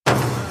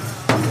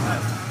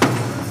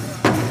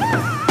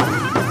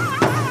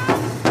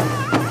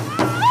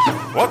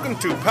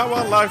Welcome to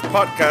Powwow Live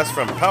Podcast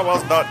from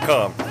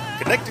powwows.com,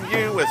 connecting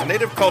you with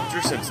Native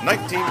culture since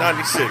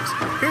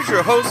 1996. Here's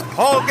your host,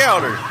 Paul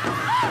Gowder.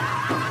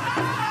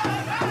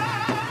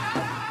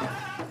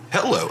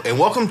 Hello, and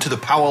welcome to the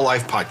Powwow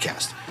Live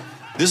Podcast.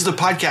 This is the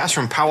podcast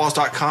from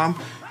powwows.com,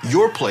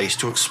 your place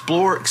to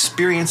explore,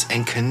 experience,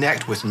 and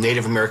connect with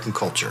Native American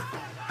culture.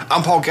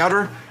 I'm Paul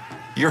Gowder,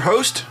 your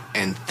host,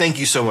 and thank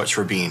you so much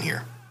for being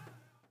here.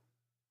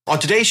 On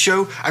today's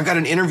show, I've got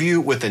an interview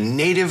with a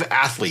Native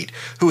athlete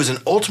who is an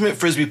ultimate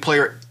Frisbee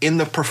player in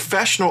the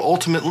professional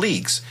ultimate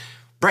leagues.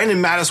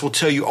 Brandon Mattis will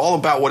tell you all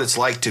about what it's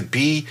like to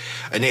be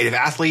a Native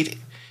athlete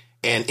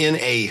and in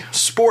a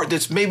sport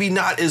that's maybe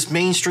not as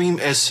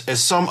mainstream as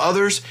some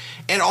others,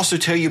 and also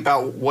tell you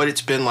about what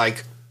it's been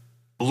like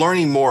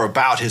learning more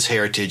about his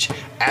heritage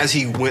as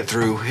he went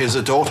through his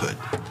adulthood.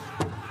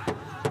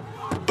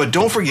 But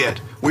don't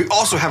forget, we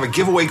also have a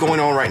giveaway going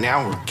on right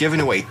now. We're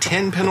giving away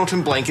 10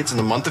 Pendleton blankets in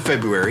the month of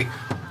February.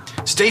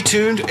 Stay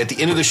tuned at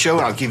the end of the show,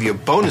 and I'll give you a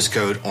bonus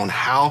code on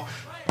how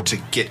to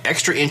get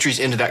extra entries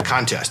into that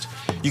contest.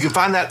 You can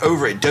find that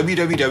over at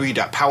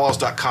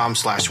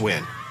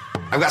www.powwows.com/win.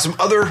 I've got some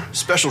other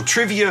special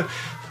trivia,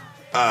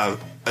 a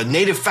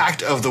Native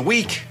fact of the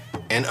week,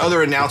 and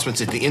other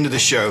announcements at the end of the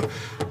show.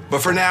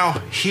 But for now,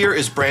 here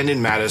is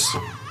Brandon Mattis,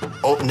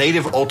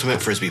 Native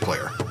Ultimate Frisbee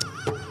player.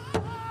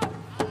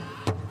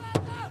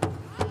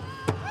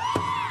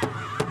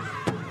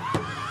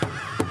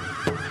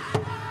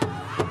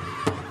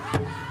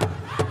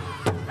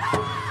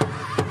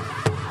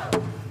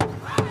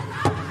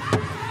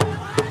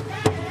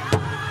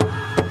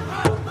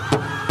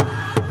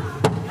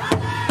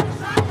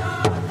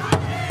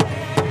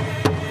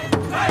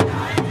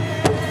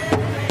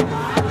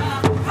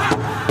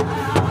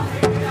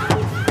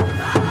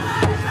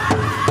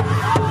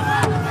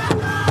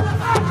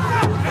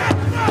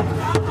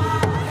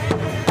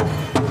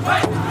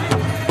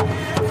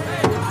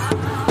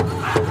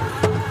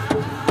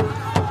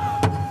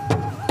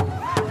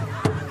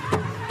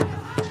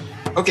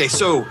 Okay,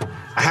 so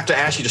I have to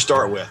ask you to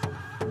start with,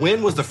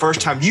 when was the first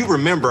time you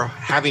remember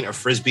having a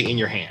Frisbee in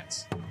your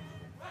hands?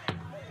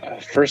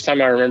 First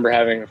time I remember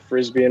having a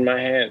Frisbee in my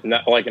hand,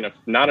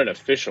 not an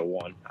official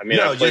one. I mean,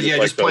 no,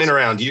 just playing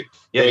around. You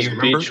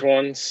remember? Beach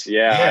ones.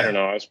 Yeah, I don't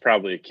know. I was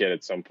probably a kid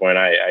at some point.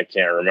 I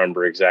can't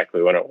remember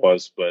exactly when it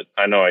was, but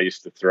I know I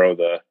used to throw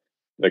the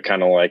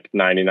kind of like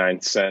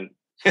 99-cent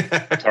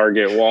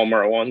Target,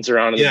 Walmart ones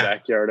around in the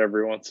backyard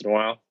every once in a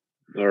while,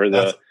 or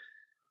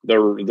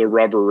the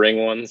rubber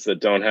ring ones that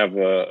don't have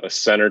a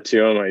center to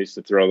them. I used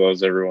to throw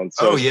those every once.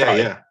 So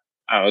I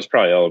was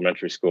probably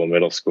elementary school,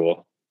 middle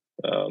school.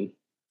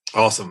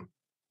 Awesome.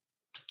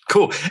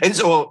 Cool. And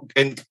so,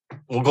 and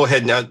we'll go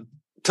ahead now.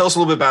 Tell us a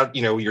little bit about,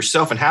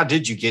 yourself and how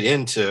did you get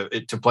into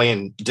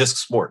playing disc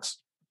sports?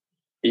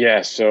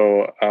 Yeah.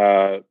 So,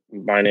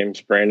 my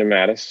name's Brandon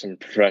Mattis. I'm a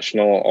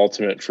professional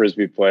ultimate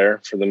Frisbee player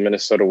for the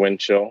Minnesota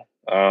Windchill.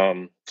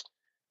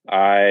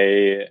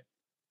 I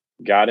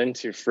got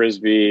into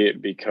Frisbee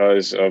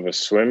because of a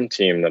swim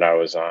team that I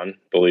was on,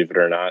 believe it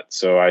or not.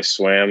 So I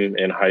swam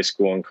in high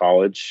school and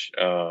college.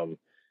 The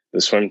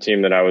swim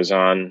team that I was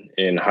on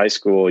in high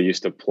school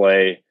used to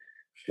play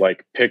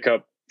like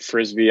pickup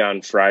Frisbee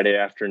on Friday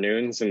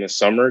afternoons in the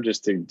summer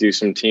just to do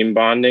some team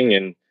bonding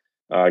and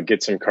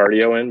get some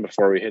cardio in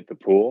before we hit the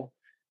pool.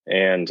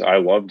 And I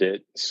loved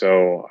it.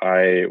 So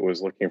I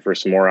was looking for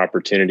some more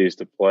opportunities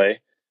to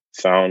play,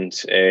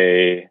 found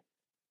a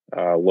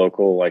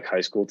local like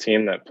high school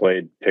team that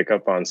played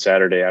pickup on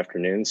Saturday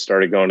afternoons,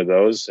 started going to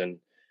those. And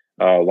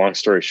long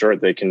story short,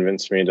 they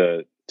convinced me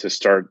to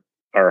start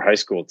our high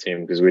school team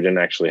because we didn't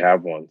actually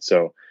have one.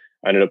 So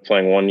I ended up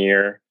playing 1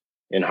 year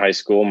in high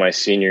school. My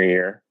senior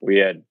year, we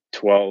had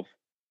 12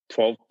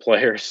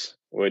 players,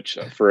 which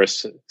for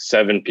us,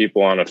 7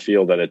 people on a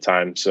field at a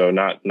time. So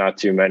not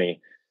too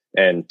many.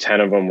 And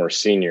 10 of them were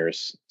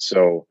seniors.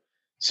 So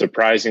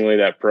surprisingly,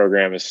 that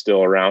program is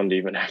still around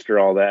even after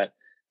all that.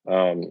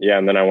 And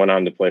then I went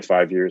on to play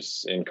 5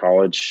 years in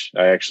college.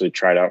 I actually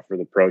tried out for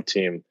the pro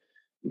team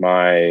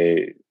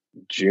my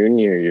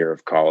junior year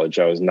of college.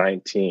 I was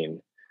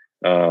 19.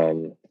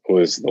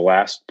 Was the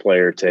last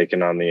player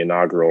taken on the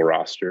inaugural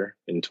roster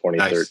in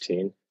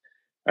 2013. Nice.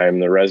 I am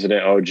the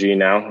resident OG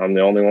now. I'm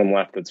the only one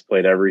left that's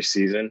played every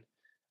season.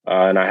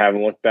 And I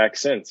haven't looked back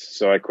since.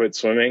 So I quit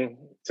swimming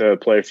to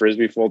play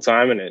Frisbee full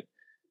time, and it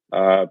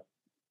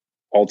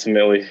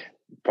ultimately,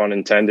 pun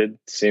intended,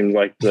 seemed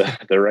like the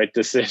right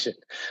decision.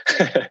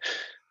 And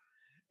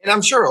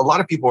I'm sure a lot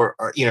of people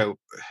are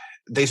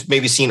they've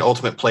maybe seen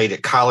Ultimate played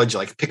at college,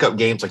 like pickup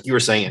games, like you were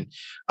saying,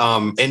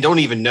 and don't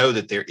even know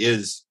that there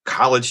is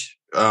college.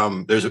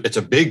 It's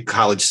a big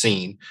college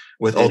scene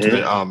with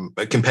Ultimate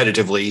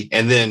competitively.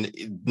 And then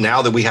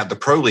now that we have the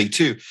Pro League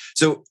too.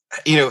 So,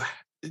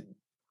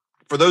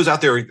 for those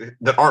out there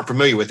that aren't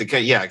familiar with it,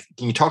 can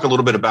you talk a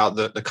little bit about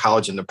the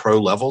college and the pro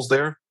levels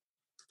there?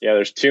 Yeah,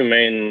 there's 2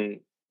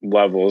 main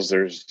levels.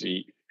 There's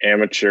the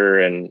amateur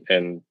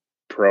and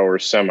pro or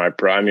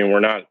semi-pro. I mean, we're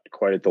not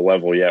quite at the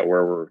level yet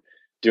where we're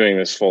doing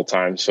this full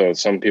time. So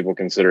some people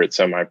consider it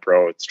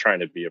semi-pro. It's trying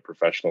to be a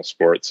professional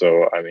sport.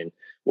 So, I mean,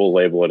 we'll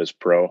label it as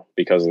pro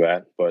because of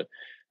that. But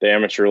the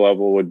amateur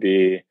level would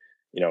be,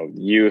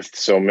 youth,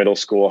 so middle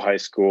school, high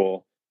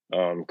school,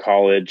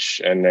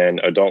 college, and then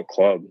adult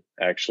club,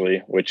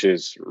 actually, which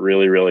is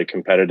really, really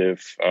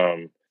competitive.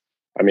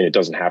 It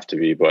doesn't have to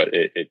be, but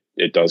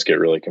it does get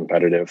really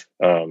competitive.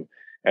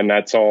 And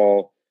that's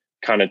all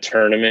kind of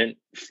tournament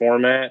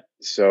format.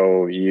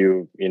 So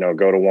you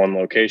go to one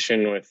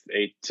location with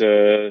 8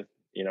 to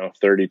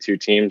 32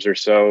 teams or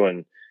so,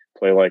 and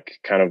play like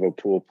kind of a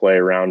pool play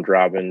round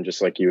robin,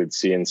 just like you would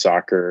see in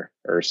soccer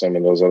or some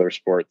of those other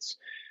sports.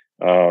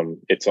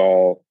 It's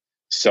all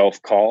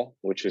self-call,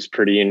 which is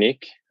pretty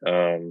unique.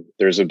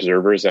 There's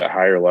observers at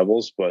higher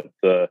levels, but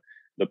the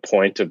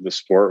point of the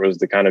sport was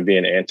to kind of be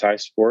an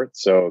anti-sport.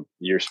 So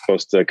you're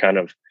supposed to kind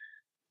of,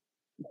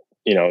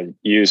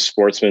 use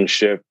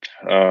sportsmanship,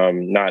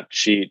 not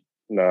cheat,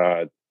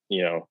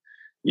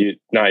 you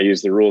not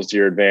use the rules to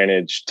your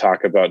advantage,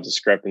 talk about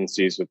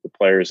discrepancies with the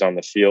players on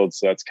the field.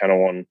 So that's kind of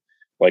one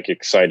like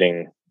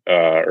exciting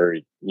or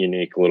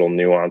unique little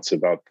nuance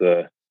about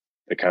the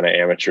kind of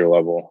amateur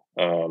level.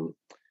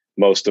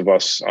 Most of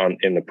us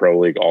in the pro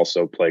league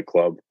also play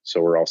club.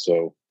 So we're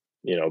also,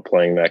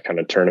 playing that kind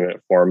of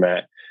tournament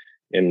format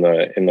in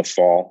the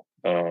fall.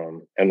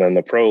 And then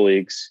the pro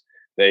leagues,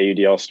 the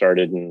AUDL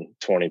started in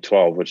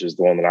 2012, which is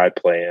the one that I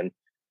play in.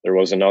 There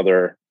was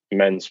another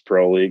men's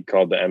pro league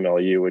called the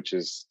MLU, which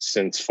is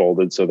since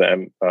folded. So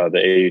the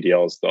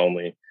AUDL is the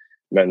only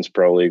men's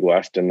pro league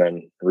left. And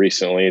then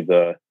recently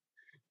the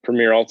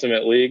Premier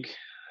Ultimate League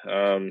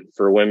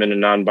for women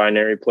and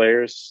non-binary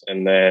players.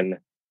 And then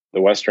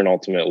the Western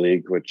Ultimate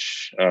League,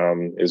 which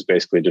is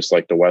basically just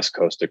like the West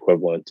Coast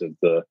equivalent of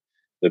the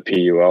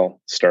PUL,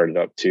 started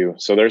up too.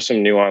 So there's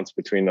some nuance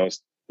between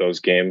those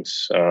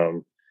games.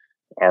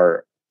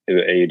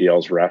 The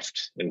AUDL's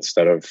refed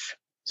instead of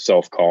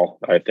self-call,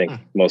 I think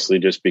mostly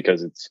just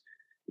because it's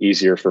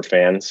easier for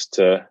fans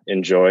to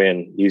enjoy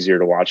and easier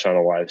to watch on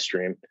a live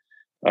stream.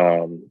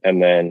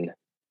 And then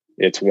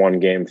it's one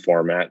game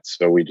format.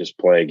 So we just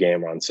play a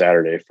game on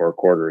Saturday, 4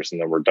 quarters,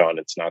 and then we're done.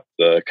 It's not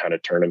the kind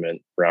of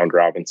tournament round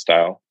robin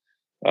style.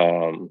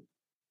 And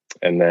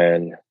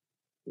then,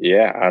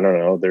 I don't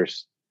know.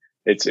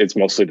 It's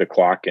mostly the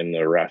clock and the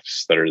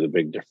refs that are the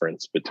big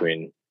difference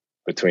between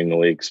the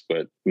leagues,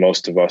 but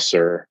most of us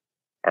are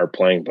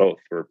playing both.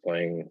 We're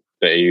playing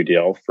the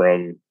AUDL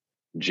from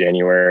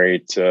January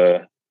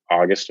to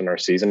August when our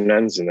season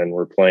ends, and then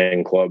we're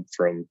playing club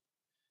from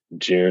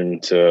June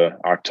to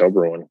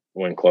October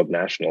when club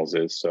nationals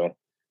is. So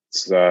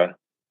it's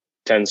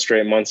 10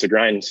 straight months of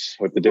grinds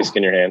with the disc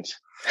in your hand.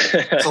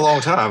 It's a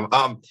long time.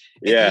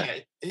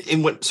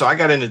 So I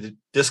got into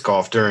disc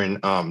golf during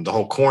the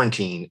whole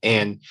quarantine,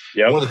 and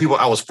one of the people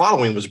I was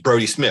following was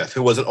Brody Smith,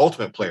 who was an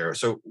ultimate player.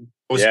 So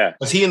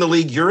was he in the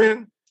league you're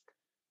in?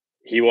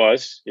 He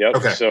was. Yep.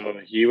 Okay. So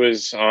he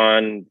was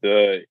on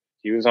the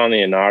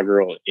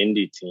inaugural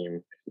Indy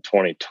team in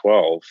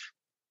 2012.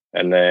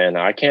 And then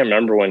I can't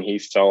remember when he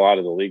fell out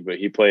of the league, but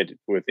he played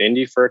with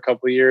Indy for a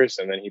couple of years,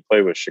 and then he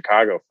played with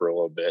Chicago for a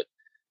little bit.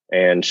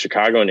 And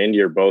Chicago and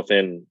Indy are both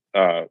in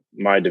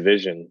my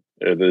division,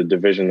 the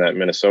division that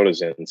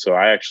Minnesota's in. So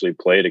I actually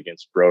played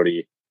against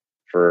Brody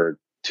for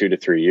 2 to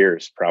 3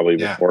 years, probably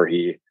before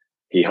he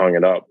hung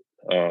it up.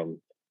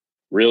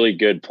 Really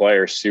good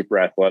player, super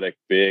athletic,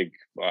 big,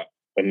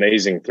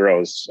 amazing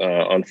throws.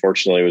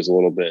 Unfortunately, it was a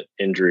little bit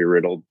injury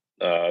riddled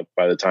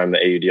by the time the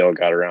AUDL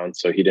got around,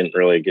 so he didn't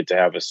really get to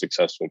have a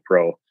successful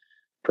pro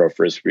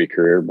Frisbee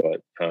career.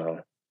 But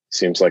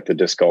seems like the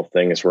disc golf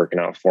thing is working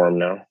out for him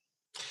now.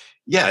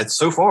 Yeah, it's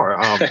so far.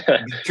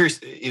 I'm curious.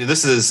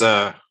 This is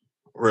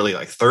really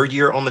like 3rd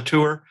year on the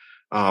tour.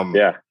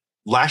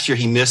 Last year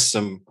he missed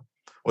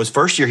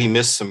first year he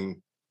missed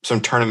some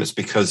tournaments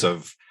because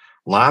of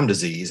Lyme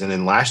disease, and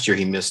then last year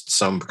he missed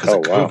some because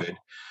of COVID. Wow.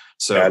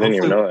 So I didn't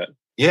even know that.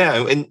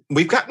 Yeah, and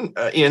we've gotten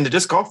in the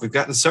disc golf, we've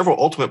gotten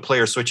several ultimate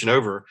players switching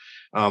over.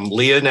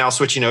 Leah now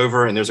switching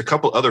over, and there's a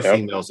couple other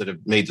females that have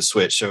made the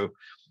switch. So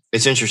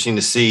it's interesting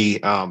to see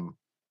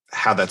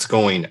how that's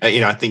going.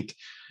 I think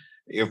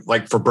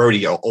like for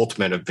Brody,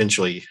 ultimate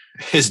eventually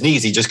his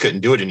knees, he just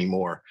couldn't do it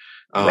anymore.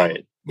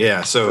 Right.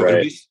 Yeah.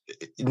 So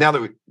now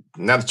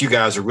that you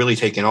guys are really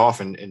taking off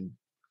and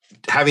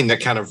having that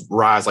kind of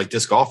rise like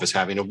disc golf is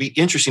having, it'll be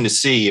interesting to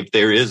see if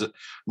there is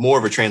more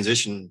of a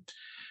transition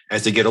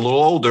as they get a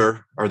little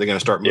older. Are they going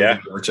to start moving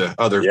over to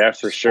other? Yeah,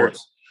 for sure.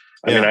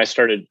 I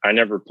mean, I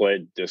never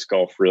played disc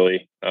golf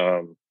really.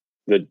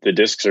 The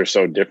discs are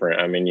so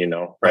different. I mean,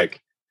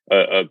 like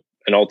an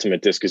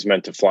ultimate disc is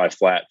meant to fly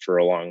flat for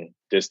a long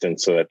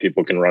distance so that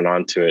people can run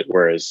onto it.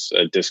 Whereas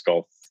a disc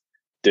golf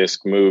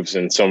disc moves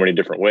in so many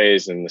different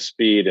ways, and the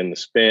speed and the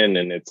spin.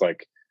 And it's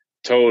like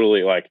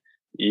totally like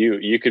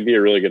you could be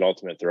a really good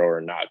ultimate thrower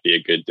and not be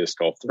a good disc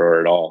golf thrower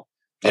at all.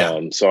 Yeah.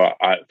 So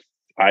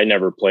I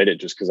never played it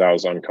just because I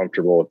was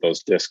uncomfortable with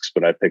those discs,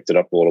 but I picked it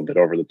up a little bit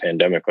over the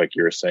pandemic. Like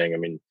you were saying, I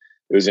mean,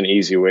 it was an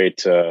easy way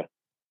to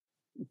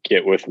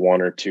get with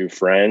 1 or 2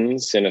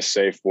 friends in a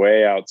safe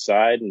way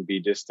outside and be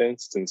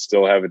distanced and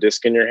still have a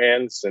disc in your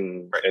hands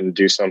and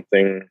do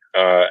something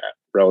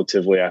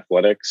relatively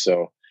athletic.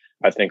 So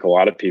I think a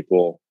lot of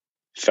people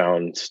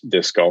found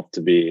disc golf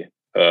to be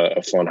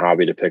a fun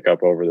hobby to pick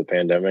up over the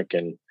pandemic.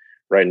 And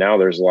right now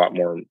there's a lot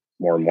more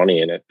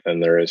money in it than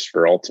there is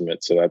for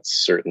ultimate. So that's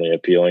certainly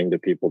appealing to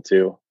people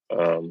too.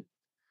 And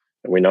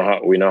we know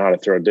how to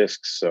throw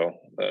discs. So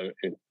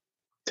it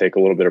take a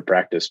little bit of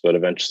practice, but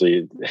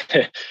eventually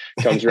it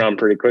comes around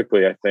pretty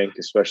quickly, I think,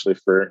 especially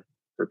for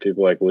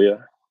people like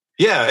Leah.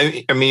 Yeah.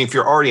 I mean, if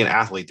you're already an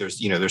athlete,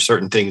 there's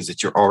certain things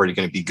that you're already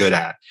going to be good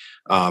at.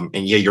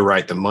 And yeah, you're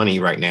right. The money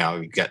right now,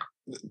 you've got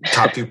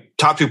top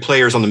two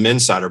players on the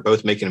men's side are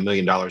both making $1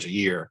 million a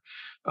year.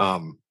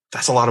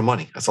 That's a lot of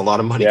money. That's a lot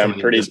of money. Yeah,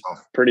 I'm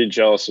pretty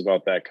jealous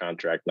about that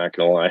contract. Not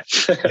gonna lie.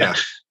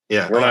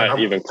 Yeah. We're not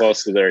even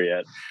close to there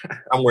yet.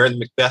 I'm wearing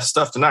Macbeth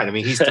stuff tonight. I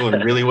mean, he's doing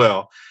really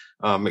well.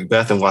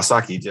 Macbeth and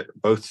Wasaki,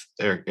 both,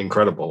 they're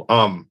incredible.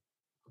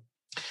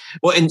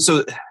 Well, and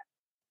so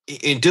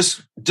in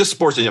disc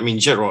sports, I mean, in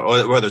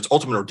general, whether it's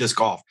ultimate or disc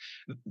golf,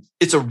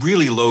 it's a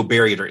really low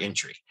barrier to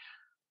entry.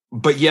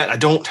 But yet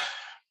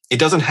it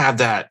doesn't have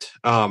that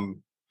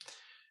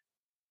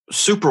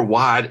super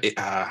wide,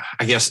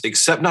 I guess,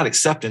 not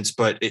acceptance,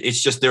 but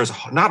it's just, there's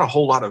not a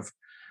whole lot of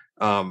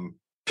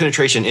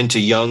penetration into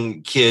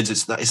young kids.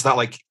 It's not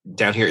like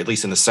down here, at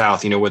least in the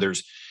South, where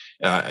there's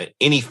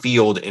any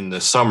field in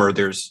the summer,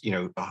 there's,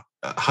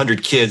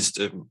 100 kids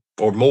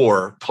or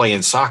more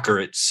playing soccer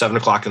at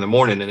 7:00 in the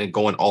morning and then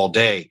going all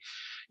day.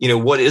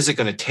 What is it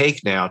going to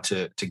take now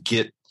to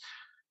get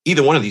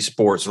either one of these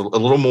sports a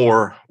little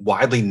more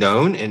widely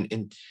known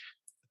and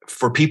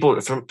for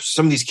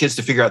some of these kids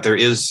to figure out there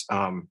is,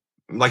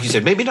 like you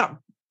said, maybe not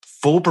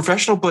full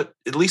professional, but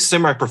at least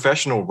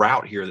semi-professional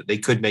route here that they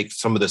could make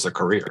some of this a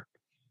career.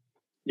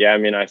 Yeah. I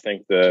mean, I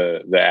think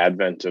the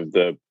advent of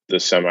the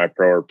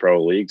semi-pro or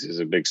pro leagues is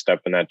a big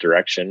step in that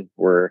direction.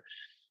 We're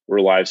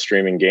live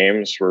streaming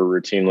games. We're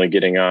routinely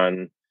getting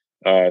on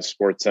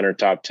SportsCenter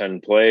top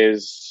 10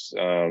 plays.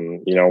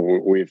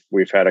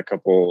 We've had a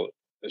couple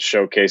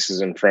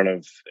showcases in front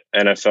of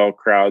NFL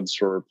crowds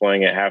where we're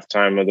playing at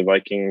halftime of the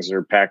Vikings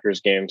or Packers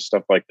games,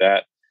 stuff like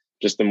that.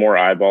 Just the more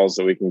eyeballs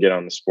that we can get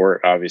on the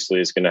sport, obviously,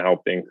 is going to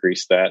help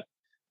increase that.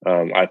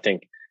 I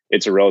think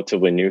it's a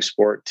relatively new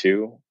sport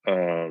too,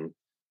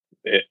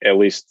 at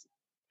least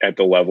at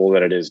the level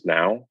that it is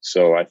now.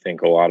 So I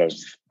think a lot of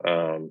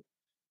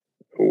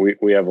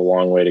we have a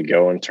long way to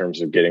go in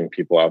terms of getting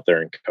people out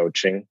there and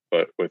coaching,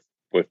 but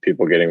with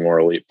people getting more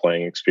elite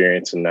playing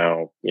experience and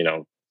now,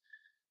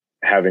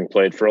 having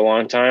played for a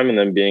long time and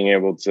then being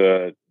able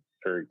to,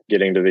 or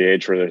getting to the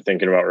age where they're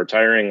thinking about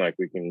retiring, like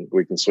we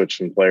can switch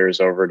some players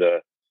over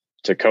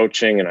to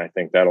coaching. And I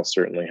think that'll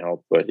certainly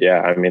help. But yeah,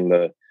 I mean,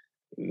 the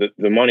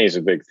money is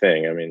a big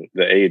thing. I mean,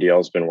 the AUDL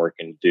has been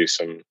working to do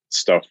some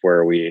stuff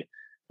where we,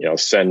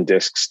 send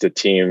discs to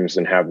teams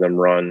and have them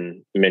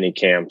run mini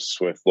camps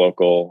with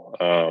local,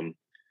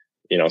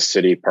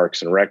 city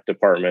parks and rec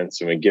departments.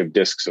 And we give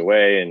discs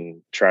away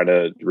and try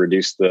to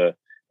reduce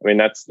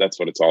that's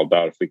what it's all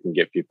about. If we can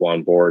get people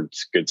on board,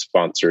 good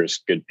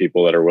sponsors, good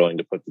people that are willing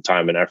to put the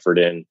time and effort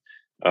in,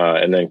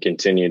 and then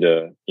continue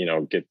to,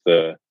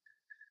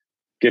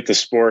 get the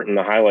sport and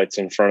the highlights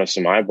in front of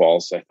some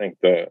eyeballs. I think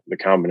the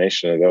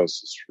combination of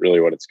those is really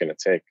what it's going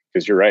to take.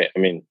 Because you're right. I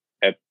mean,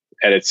 at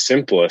its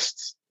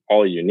simplest,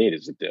 all you need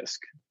is a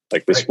disc.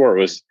 Like the sport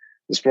was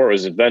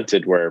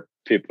invented where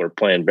people are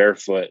playing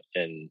barefoot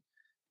and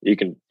you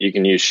can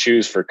use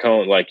shoes for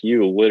cone. Like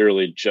you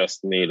literally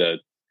just need a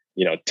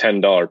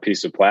 $10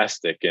 piece of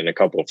plastic and a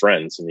couple of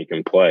friends and you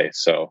can play.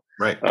 So,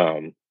 right.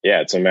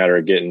 It's a matter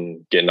of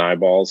getting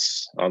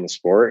eyeballs on the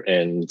sport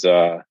and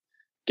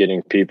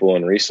getting people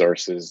and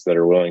resources that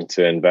are willing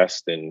to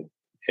invest in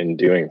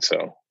doing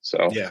so.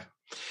 So yeah,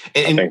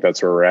 I think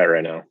that's where we're at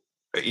right now.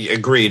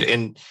 Agreed.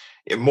 And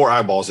more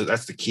eyeballs,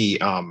 that's the key.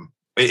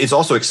 It's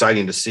also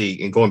exciting to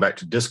see, and going back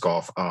to disc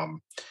golf,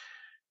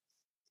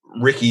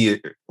 Ricky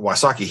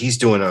Wasaki, he's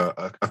doing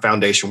a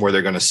foundation where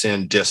they're going to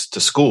send discs to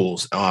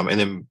schools. And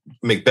then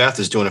Macbeth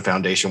is doing a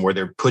foundation where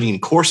they're putting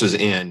courses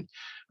in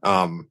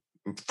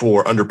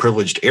for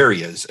underprivileged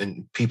areas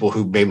and people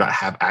who may not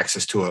have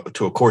access to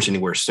a course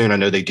anywhere soon. I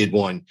know they did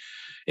one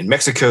in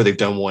Mexico. They've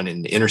done one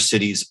in the inner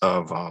cities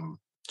of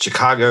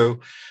Chicago.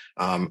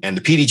 And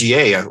the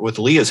PDGA, with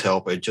Leah's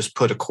help, had just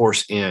put a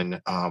course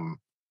in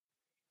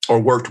or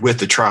worked with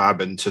the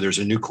tribe. And so there's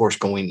a new course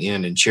going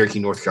in Cherokee,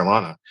 North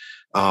Carolina.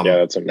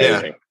 That's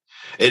amazing.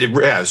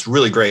 Yeah, it's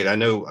really great. I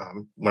know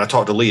when I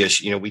talked to Leah,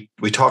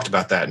 we talked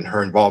about that and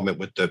her involvement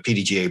with the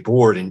PDGA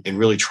board and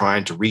really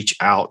trying to reach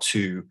out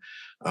to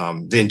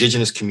the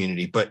indigenous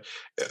community. But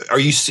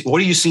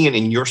what are you seeing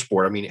in your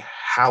sport? I mean,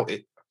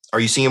 are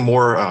you seeing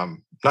more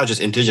not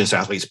just indigenous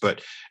athletes,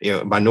 but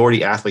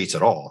minority athletes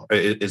at all?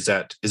 Is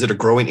it a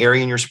growing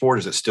area in your sport?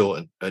 Is it still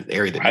an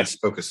area that needs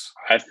focus?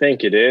 I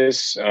think it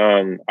is.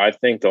 I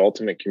think the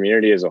ultimate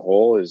community as a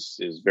whole is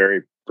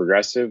very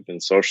progressive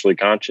and socially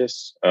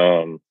conscious.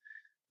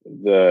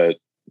 The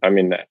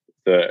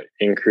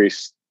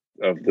increase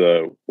of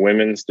the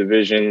women's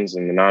divisions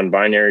and the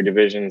non-binary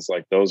divisions,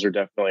 like those are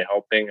definitely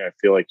helping. I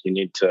feel like you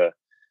need to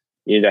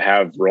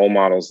have role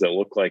models that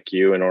look like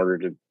you in order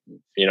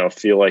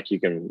feel like you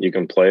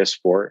can play a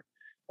sport.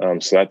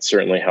 So that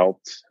certainly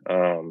helped.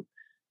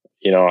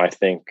 I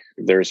think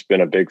there's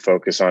been a big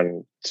focus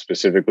on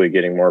specifically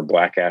getting more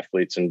Black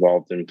athletes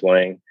involved in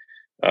playing.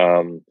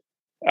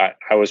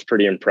 I was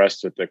pretty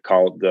impressed with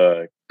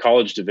the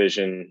college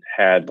division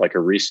had like a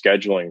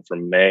rescheduling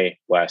from May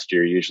last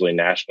year. Usually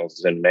nationals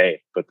is in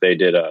May, but they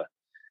did a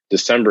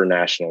December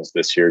nationals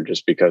this year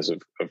just because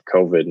of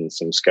COVID and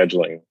some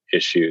scheduling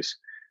issues.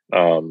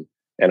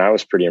 And I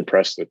was pretty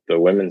impressed with the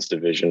women's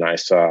division. I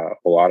saw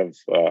a lot of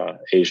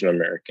Asian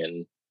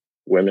American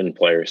women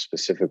players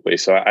specifically.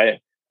 So I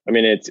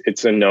mean,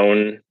 it's a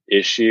known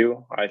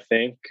issue, I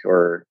think,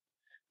 or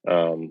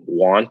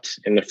want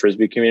in the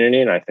Frisbee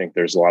community. And I think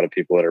there's a lot of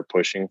people that are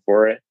pushing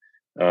for it.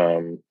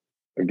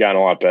 We've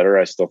gotten a lot better.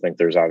 I still think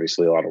there's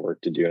obviously a lot of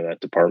work to do in that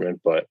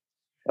department, but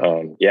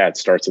it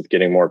starts with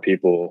getting more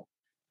people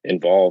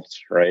involved,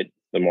 right?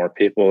 The more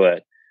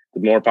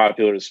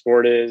popular the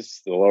sport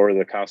is, the lower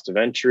the cost of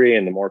entry,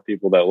 and the more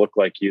people that look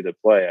like you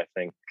that play, I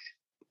think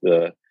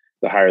the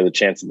higher the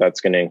chance that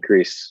that's going to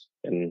increase.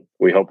 And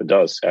we hope it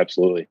does.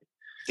 Absolutely.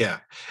 Yeah.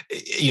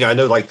 I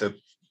know like the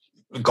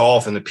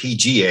golf and the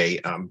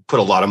PGA put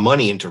a lot of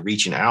money into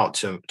reaching out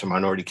to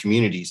minority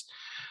communities.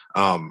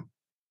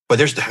 But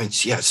there's,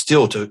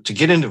 still to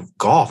get into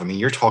golf, I mean,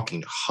 you're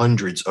talking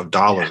hundreds of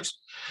dollars.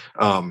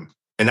 Yeah.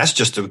 And that's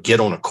just to get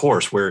on a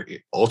course where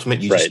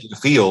ultimately you just get the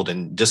field,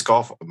 and disc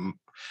golf,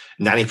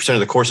 90% of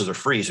the courses are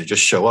free. So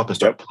just show up and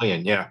start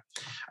playing. Yeah.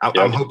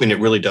 I'm hoping it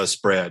really does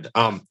spread.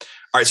 All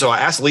right. So I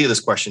asked Leah this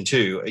question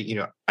too.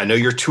 I know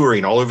you're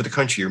touring all over the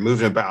country. You're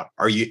moving about.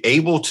 Are you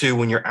able to,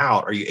 when you're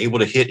out, are you able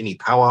to hit any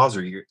powwows?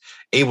 Are you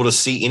able to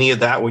see any of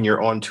that when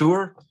you're on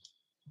tour?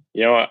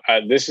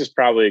 This is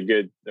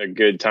probably a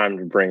good time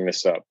to bring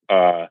this up.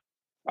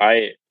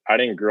 I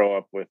didn't grow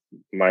up with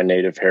my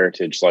Native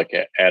heritage like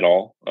at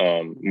all.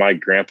 My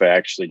grandpa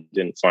actually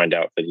didn't find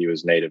out that he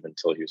was Native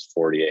until he was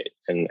 48.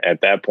 And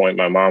at that point,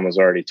 my mom was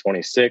already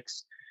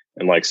 26.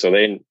 And so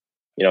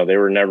they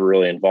were never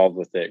really involved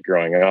with it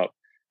growing up.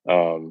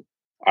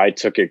 I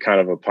took it kind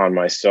of upon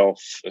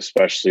myself,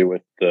 especially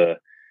with the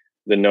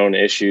known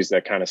issues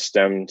that kind of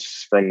stemmed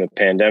from the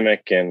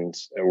pandemic, and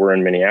we're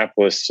in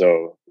Minneapolis.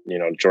 So,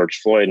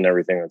 George Floyd and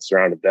everything that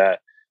surrounded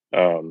that,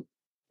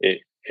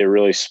 it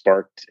really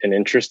sparked an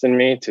interest in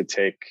me to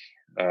take,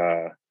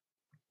 to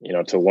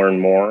learn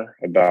more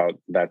about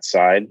that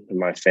side of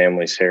my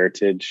family's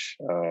heritage.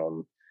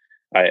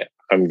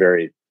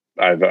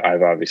 I've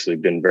obviously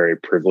been very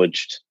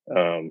privileged,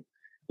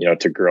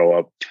 to grow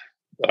up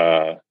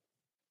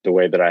the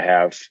way that I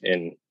have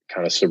in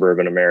kind of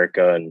suburban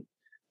America and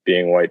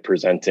being white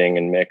presenting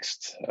and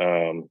mixed.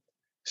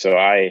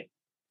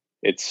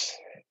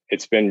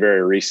 It's been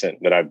very recent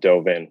that I've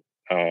dove in.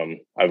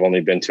 I've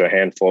only been to a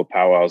handful of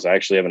powwows. I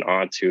actually have an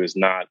aunt who is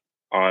not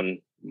on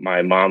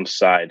my mom's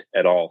side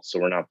at all. So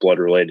we're not blood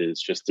related.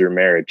 It's just through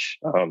marriage.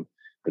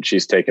 But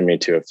she's taken me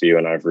to a few,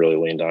 and I've really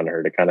leaned on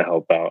her to kind of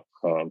help out.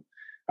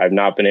 I've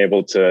not been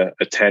able to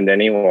attend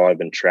any while I've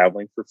been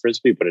traveling for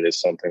Frisbee, but it is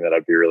something that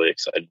I'd be really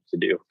excited to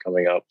do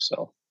coming up.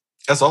 So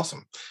that's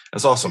awesome.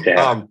 That's awesome.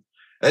 Yeah.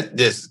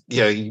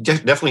 You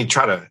definitely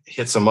try to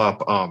hit some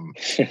up.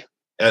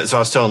 So I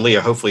was telling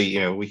Leah,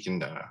 hopefully, we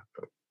can,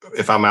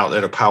 if I'm out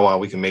at a powwow,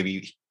 we can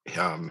maybe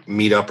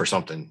meet up or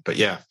something. But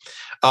yeah,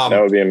 that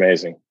would be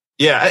amazing.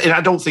 Yeah, and I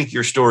don't think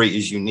your story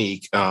is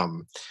unique.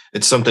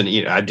 It's something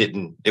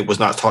it was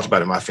not talked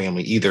about in my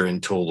family either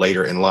until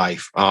later in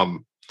life.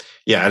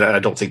 I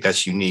don't think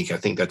that's unique. I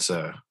think that's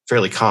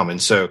fairly common.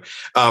 So,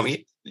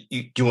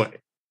 you want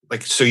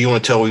to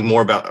tell me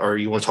more about, or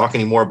you want to talk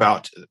any more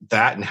about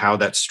that and how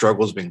that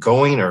struggle has been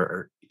going,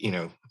 or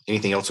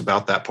anything else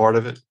about that part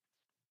of it?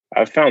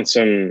 I've found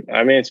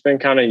it's been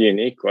kind of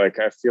unique. Like,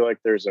 I feel like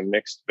there's a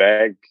mixed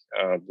bag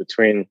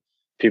between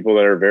people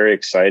that are very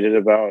excited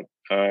about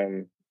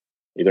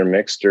either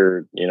mixed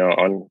or,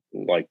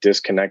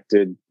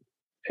 disconnected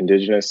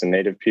Indigenous and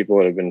Native people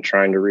that have been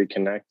trying to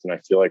reconnect. And I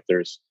feel like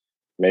there's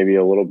maybe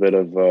a little bit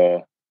of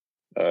a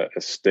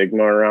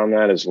stigma around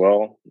that as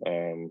well.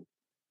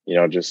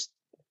 Just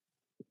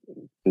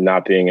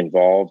not being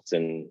involved.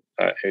 And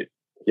I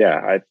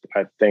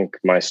think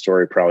my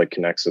story probably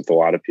connects with a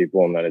lot of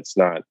people, and that it's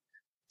not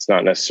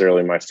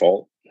necessarily my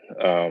fault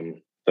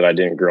that I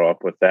didn't grow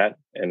up with that.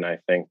 And I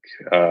think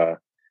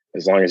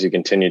as long as you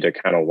continue to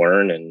kind of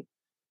learn and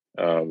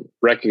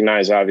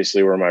recognize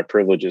obviously where my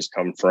privileges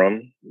come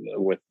from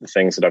with the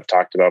things that I've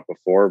talked about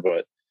before,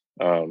 but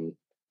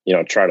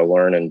try to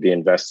learn and be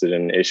invested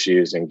in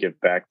issues and give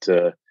back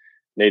to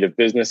Native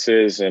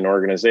businesses and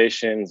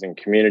organizations and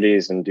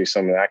communities and do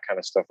some of that kind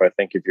of stuff. I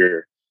think if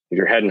your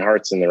head and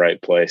heart's in the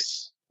right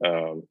place,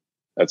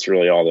 that's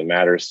really all that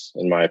matters,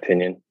 in my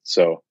opinion.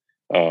 So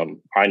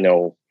I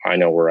know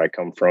where I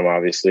come from.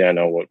 Obviously, I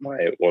know what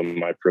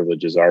my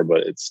privileges are,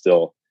 but it's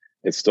still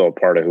a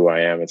part of who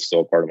I am. It's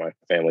still a part of my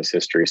family's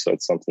history. So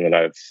it's something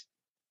that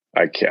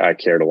I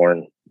care to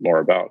learn more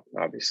about.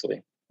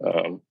 Obviously,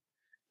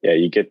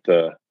 you get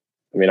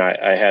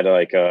I had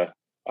like a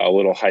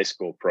little high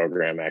school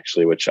program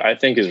actually, which I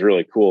think is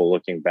really cool.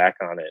 Looking back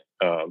on it,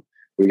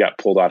 we got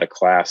pulled out of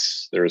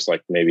class. There was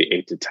like maybe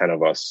 8 to 10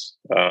 of us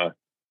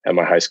at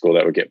my high school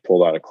that would get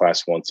pulled out of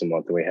class once a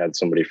month. And we had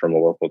somebody from a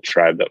local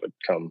tribe that would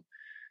come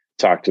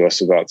talk to us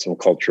about some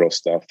cultural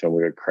stuff, and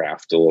we would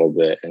craft a little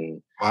bit.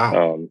 And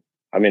wow.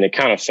 I mean, it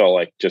kind of felt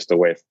like just a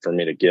way for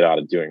me to get out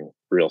of doing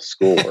real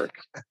schoolwork.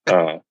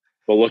 But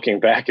looking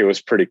back, it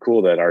was pretty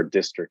cool that our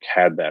district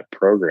had that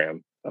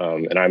program.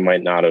 And I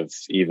might not have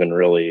even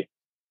really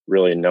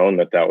known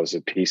that that was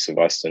a piece of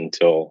us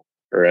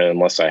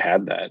unless I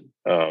had that.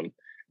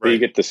 But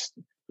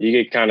you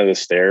get kind of the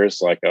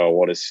stares like, oh,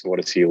 what is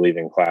he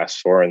leaving class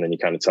for? And then you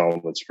kind of tell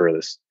them it's for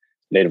this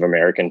Native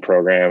American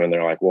program. And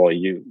they're like, well,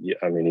 you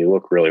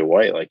look really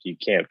white. Like you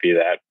can't be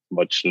that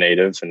much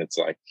Native. And it's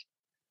like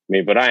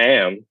me, but I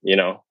am,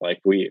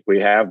 like we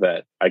have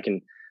that. I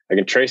can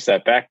trace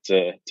that back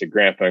to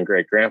grandpa and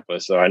great grandpa.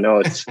 So I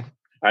know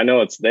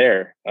it's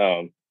there.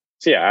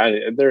 So yeah,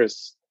 it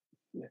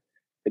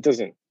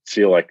doesn't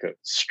feel like a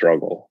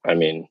struggle. I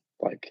mean,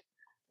 like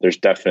there's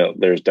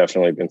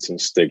definitely been some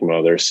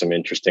stigma. There's some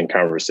interesting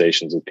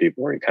conversations with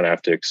people where you kind of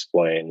have to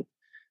explain,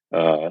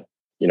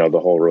 the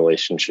whole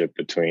relationship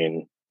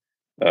between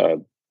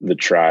the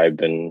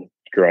tribe and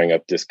growing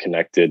up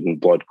disconnected and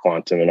blood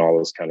quantum and all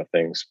those kind of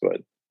things.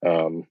 But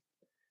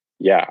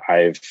yeah,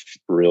 I've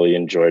really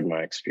enjoyed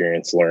my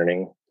experience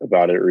learning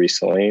about it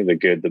recently, the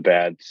good, the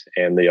bad,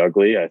 and the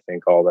ugly. I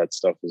think all that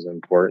stuff is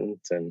important,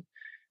 and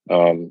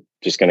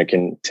just going to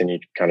continue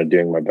kind of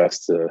doing my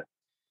best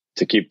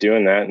to keep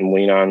doing that and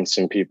lean on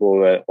some people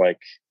that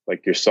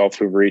like yourself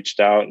who've reached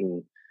out,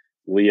 and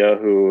Leah,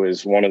 who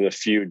is one of the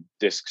few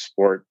disc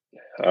sport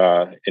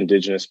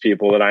Indigenous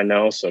people that I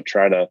know. So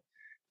try to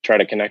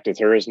connect with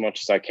her as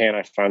much as I can.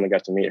 I finally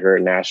got to meet her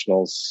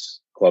at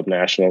Club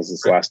Nationals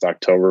this last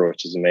October,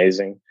 which is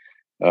amazing.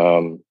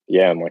 And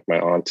like my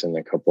aunt and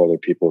a couple other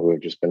people who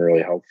have just been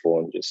really helpful,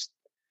 and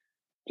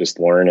just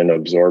learn and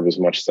absorb as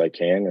much as I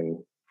can,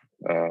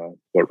 and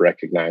but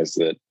recognize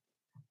that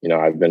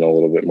I've been a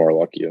little bit more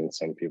lucky than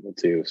some people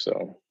too.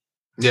 So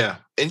yeah.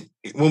 And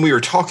when we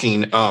were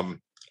talking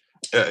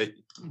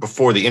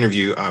before the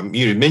interview,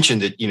 you had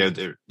mentioned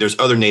that there's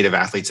other Native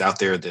athletes out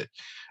there that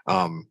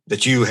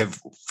that you have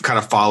kind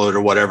of followed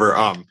or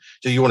whatever.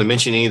 Do you want to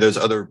mention any of those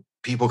other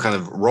people, kind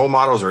of role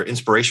models or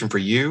inspiration for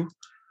you?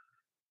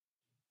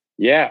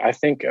 Yeah, I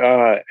think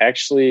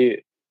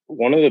actually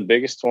one of the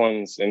biggest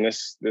ones, and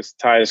this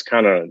ties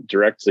kind of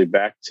directly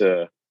back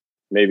to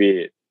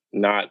maybe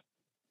not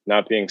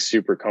being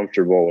super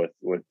comfortable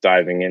with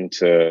rediving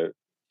into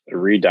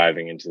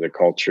the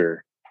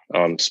culture.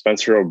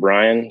 Spencer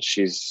O'Brien,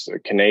 she's a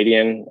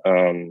Canadian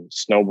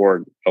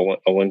snowboard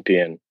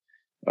Olympian.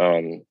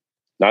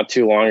 Not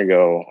too long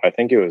ago, I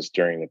think it was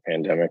during the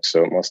pandemic,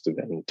 so it must have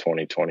been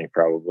 2020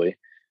 probably.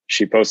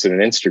 She posted an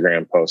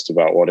Instagram post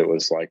about what it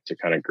was like to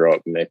kind of grow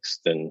up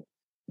mixed, and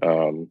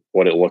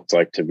what it looked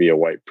like to be a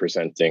white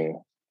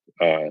presenting,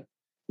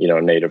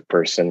 Native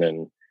person,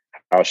 and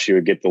how she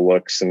would get the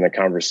looks and the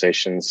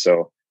conversations.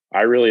 So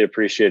I really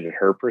appreciated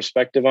her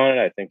perspective on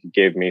it. I think it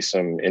gave me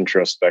some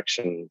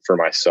introspection for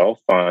myself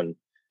on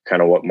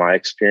kind of what my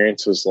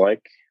experience was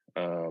like.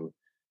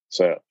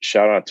 So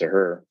shout out to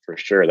her for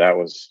sure. That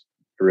was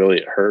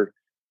really her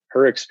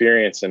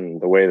experience,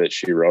 and the way that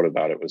she wrote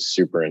about it was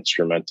super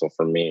instrumental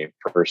for me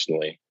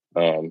personally.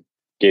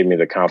 Gave me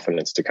the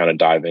confidence to kind of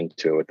dive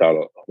into it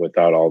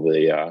without all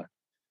the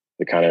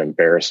kind of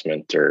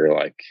embarrassment or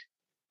like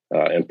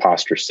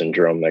imposter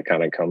syndrome that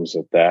kind of comes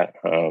with that.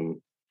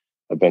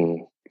 I've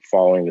been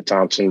following the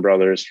Thompson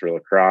brothers for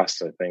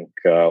lacrosse. I think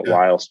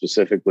Lyle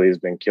specifically has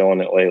been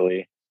killing it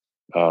lately.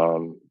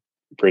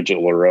 Bridget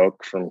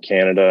LaRoque from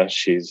Canada,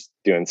 she's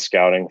doing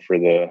scouting for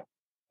the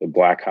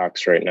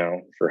Blackhawks right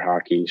now for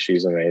hockey.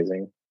 She's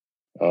amazing.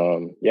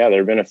 There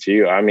have been a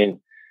few. I mean,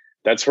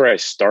 that's where I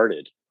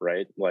started,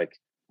 right? Like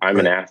I'm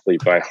an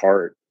athlete by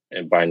heart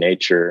and by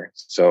nature.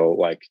 So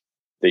like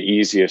the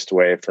easiest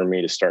way for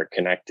me to start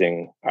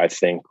connecting, I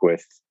think,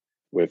 with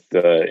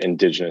the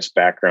Indigenous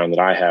background that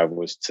I have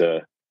was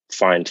to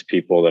find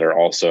people that are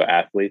also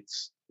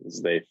athletes,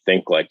 as they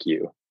think like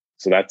you.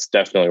 So that's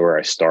definitely where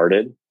I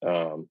started.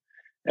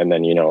 And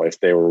then, if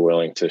they were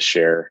willing to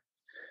share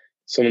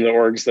some of the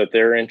orgs that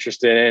they're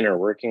interested in or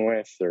working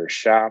with or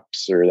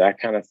shops or that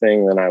kind of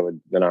thing, then I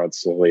would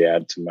slowly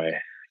add to my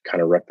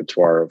kind of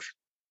repertoire of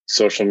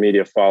social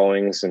media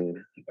followings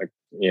and,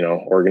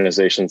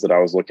 organizations that I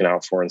was looking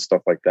out for and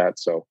stuff like that.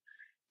 So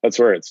that's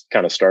where it's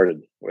kind of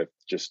started, with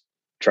just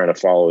trying to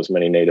follow as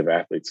many Native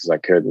athletes as I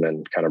could, and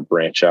then kind of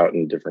branch out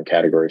in different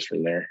categories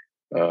from there.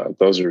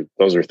 Those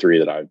are three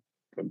that I've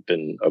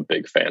been a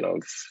big fan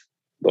of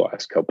the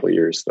last couple of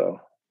years, though.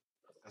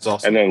 That's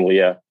awesome. And then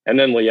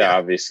Leah,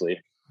 obviously.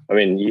 I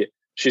mean,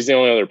 she's the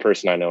only other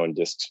person I know in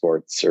disc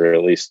sports, or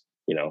at least,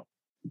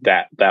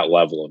 that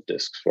level of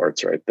disc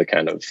sports, right? The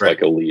kind of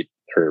like elite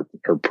or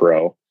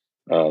pro.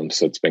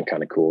 So it's been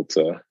kind of cool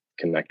to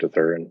connect with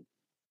her, and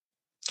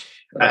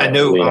I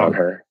know lean on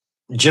her.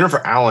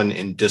 Jennifer Allen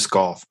in disc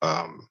golf.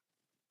 I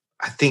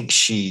think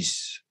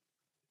she's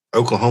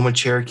Oklahoma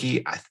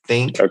Cherokee. I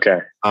think. Okay.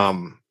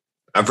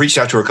 I've reached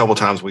out to her a couple of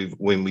times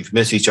when we've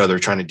missed each other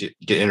trying to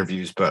get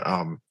interviews, but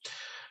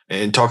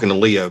and talking to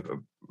Leah,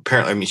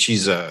 apparently, I mean, she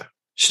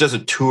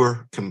doesn't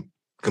tour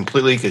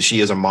completely because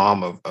she is a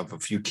mom of a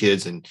few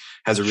kids and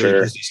has a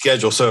really busy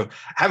schedule. So I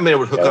haven't been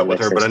able to hook up with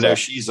her, but I know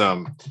she's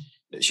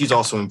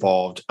also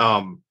involved.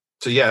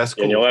 So yeah, that's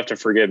cool. And you'll have to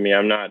forgive me.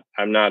 I'm not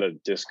a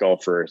disc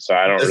golfer, so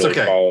I don't really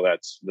follow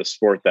the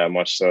sport that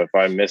much. So if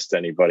I missed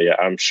anybody,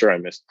 I'm sure I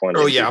missed plenty.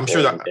 Oh yeah, I'm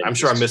sure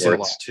I missed a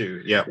lot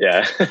too. Yeah.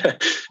 Yeah.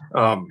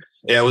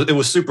 It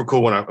was super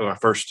cool when I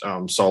first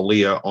saw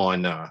Leah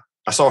on,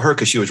 I saw her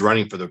because she was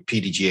running for the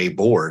PDGA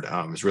board.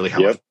 Is really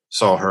how I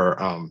saw her,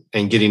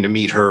 and getting to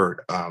meet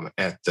her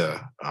at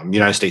the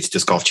United States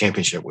Disc Golf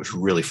Championship was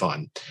really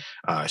fun.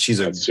 She's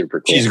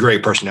super cool. She's a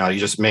great personality.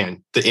 Just,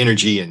 man, the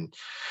energy and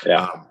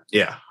that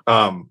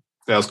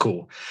was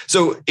cool.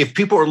 So if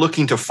people are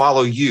looking to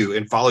follow you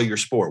and follow your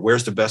sport,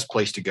 where's the best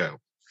place to go?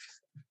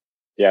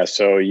 Yeah,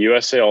 so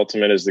USA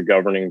Ultimate is the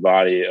governing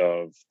body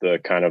of the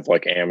kind of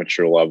like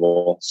amateur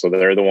level. So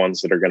they're the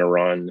ones that are going to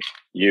run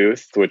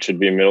youth, which would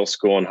be middle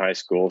school and high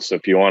school. So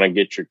if you want to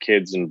get your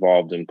kids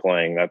involved in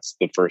playing, that's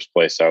the first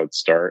place I would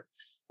start.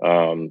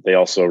 They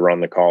also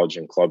run the college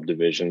and club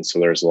division. So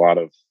there's a lot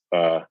of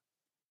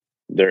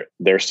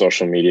their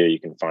social media. You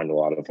can find a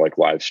lot of like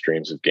live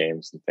streams of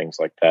games and things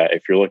like that.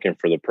 If you're looking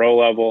for the pro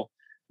level,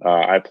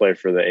 I play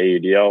for the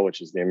AUDL,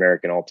 which is the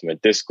American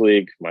Ultimate Disc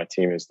League. My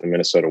team is the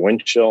Minnesota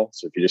Wind Chill.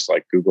 So if you just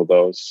like Google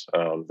those,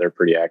 they're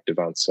pretty active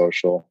on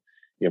social.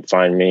 You can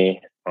find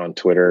me on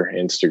Twitter,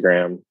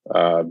 Instagram.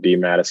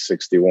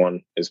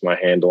 BMattis61 is my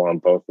handle on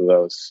both of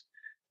those.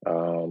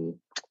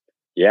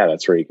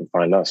 That's where you can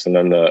find us. And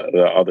then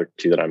the other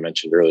two that I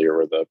mentioned earlier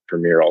were the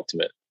Premier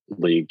Ultimate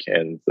League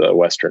and the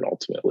Western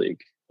Ultimate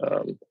League.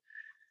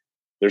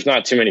 There's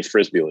not too many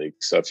Frisbee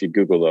leagues, so if you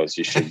Google those,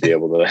 you should be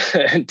able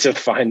to to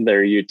find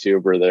their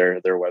YouTube or their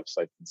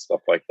website and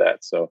stuff like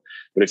that. So,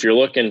 but if you're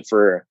looking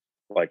for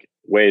like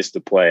ways to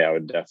play, I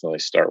would definitely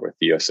start with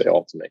the USA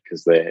Ultimate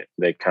because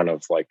they kind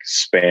of like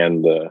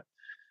span the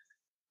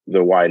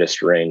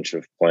widest range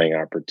of playing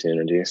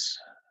opportunities.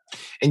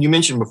 And you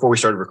mentioned before we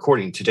started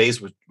recording,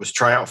 today's was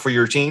tryout for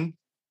your team.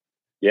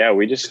 Yeah,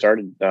 we just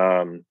started.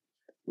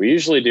 We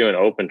usually do an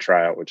open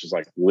tryout, which is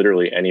like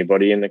literally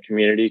anybody in the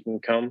community can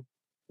come.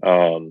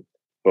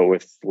 But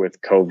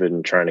with COVID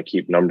and trying to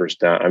keep numbers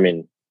down, I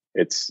mean,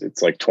 it's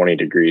like 20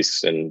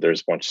 degrees and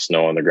there's a bunch of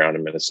snow on the ground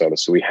in Minnesota.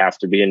 So we have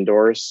to be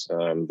indoors.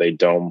 They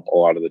dome a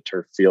lot of the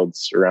turf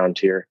fields around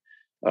here.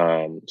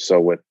 So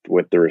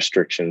with the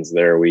restrictions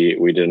there,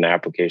 we did an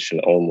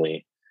application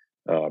only,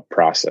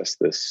 process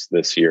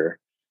this year.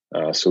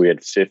 So we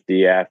had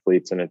 50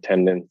 athletes in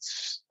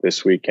attendance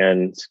this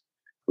weekend.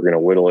 We're going to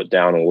whittle it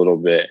down a little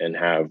bit and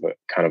have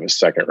kind of a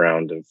second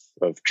round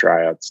of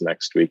tryouts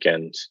next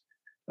weekend.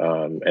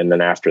 And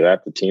then after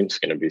that, the team's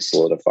going to be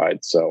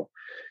solidified. So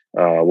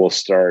we'll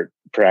start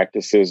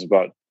practices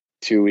about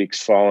 2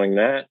 weeks following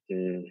that.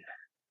 And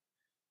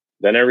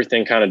then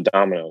everything kind of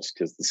dominoes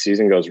because the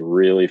season goes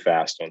really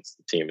fast once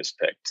the team is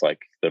picked. Like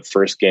the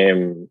first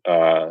game,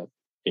 at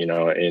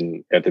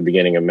the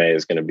beginning of May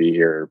is going to be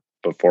here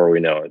before we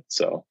know it.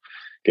 So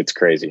it gets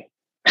crazy.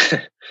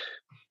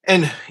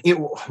 And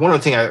one of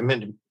the things I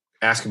meant to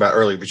ask about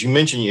earlier, but you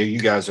mentioned you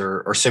guys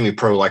are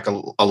semi-pro, like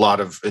a lot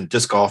of in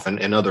disc golf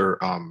and other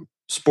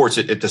sports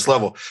at this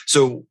level.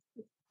 So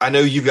I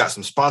know you've got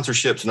some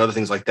sponsorships and other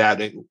things like that.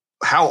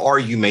 How are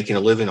you making a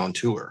living on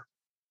tour?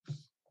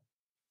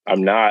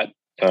 I'm not.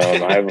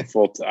 I have a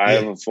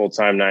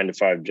full-time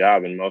 9-to-5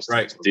 job, and most of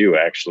us do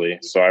actually.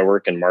 So I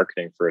work in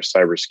marketing for a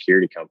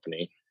cybersecurity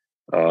company.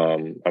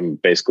 I'm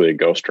basically a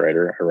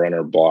ghostwriter. I run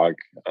our blog,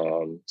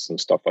 some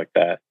stuff like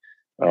that.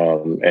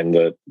 And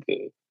the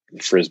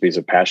Frisbee is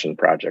a passion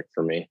project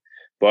for me,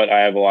 but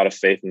I have a lot of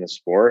faith in the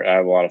sport. I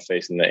have a lot of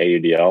faith in the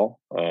AUDL.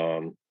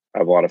 I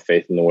have a lot of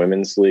faith in the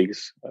women's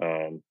leagues.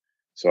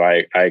 So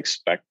I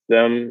expect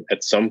them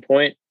at some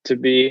point to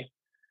be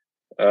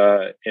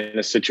in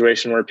a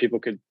situation where people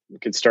could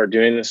start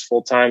doing this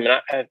full time.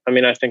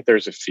 And I think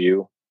there's a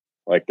few,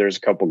 like there's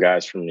a couple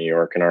guys from New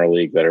York in our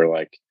league that are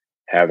like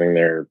having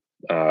their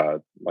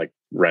like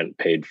rent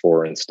paid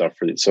for and stuff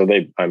for so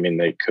they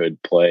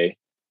could play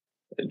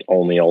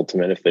only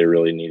ultimate if they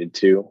really needed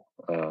to.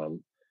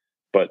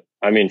 But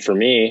I mean, for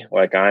me,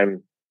 like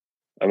I'm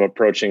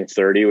approaching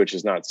 30, which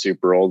is not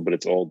super old, but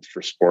it's old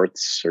for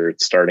sports, or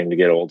it's starting to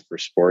get old for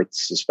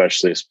sports,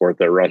 especially a sport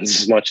that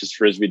runs as much as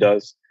Frisbee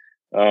does.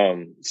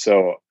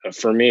 So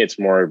for me, it's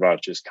more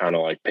about just kind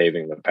of like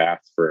paving the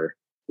path for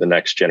the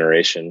next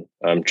generation.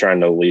 I'm trying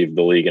to leave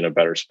the league in a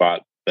better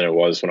spot than it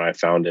was when I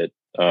found it,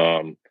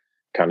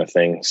 kind of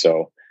thing.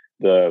 So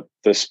the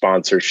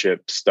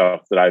sponsorship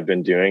stuff that I've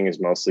been doing is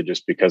mostly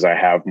just because I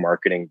have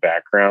marketing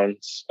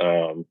backgrounds.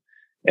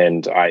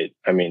 And I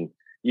mean,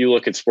 you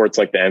look at sports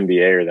like the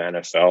NBA or the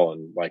NFL,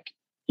 and like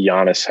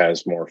Giannis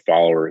has more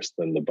followers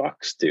than the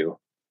Bucks do,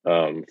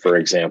 for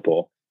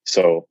example.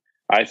 So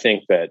I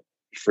think that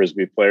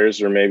Frisbee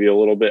players are maybe a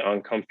little bit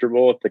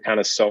uncomfortable with the kind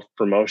of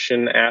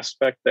self-promotion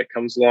aspect that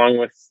comes along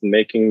with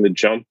making the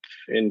jump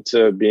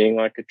into being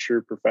like a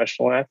true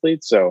professional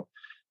athlete. So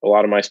a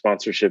lot of my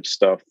sponsorship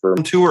stuff for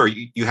tour.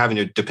 You having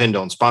to depend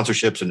on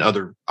sponsorships and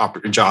other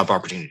job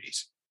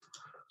opportunities.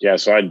 Yeah,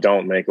 so I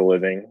don't make a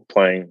living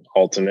playing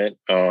Ultimate.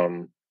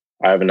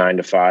 I have a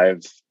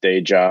 9-to-5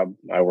 day job.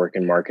 I work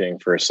in marketing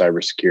for a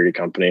cybersecurity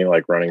company,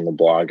 like running the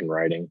blog and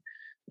writing.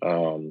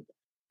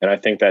 And I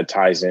think that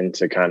ties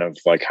into kind of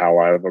like how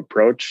I've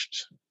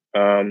approached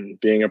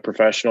being a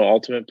professional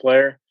Ultimate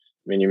player.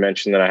 I mean, you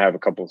mentioned that I have a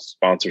couple of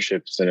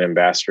sponsorships and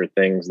ambassador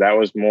things. That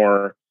was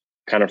more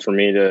kind of for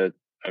me to,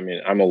 I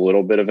mean, I'm a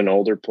little bit of an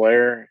older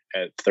player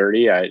at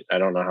 30. I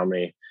don't know how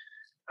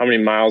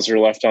many miles are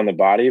left on the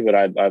body, but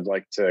I'd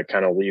like to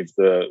kind of leave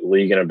the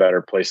league in a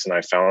better place than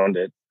I found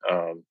it.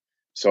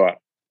 So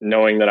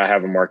knowing that I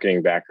have a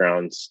marketing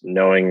background,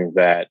 knowing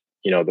that,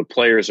 you know, the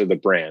players are the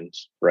brand,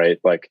 right?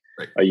 Like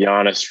a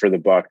Giannis for the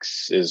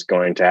Bucks is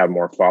going to have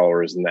more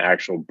followers than the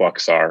actual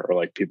Bucks are, or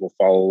like people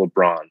follow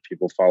LeBron,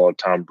 people follow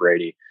Tom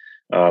Brady.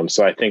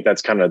 So I think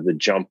that's kind of the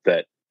jump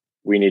that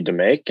we need to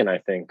make. And I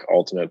think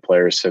Ultimate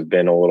players have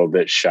been a little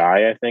bit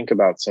shy, I think,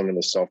 about some of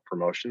the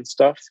self-promotion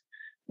stuff.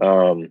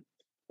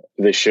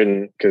 They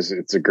shouldn't, because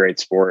it's a great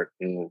sport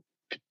and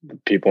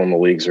people in the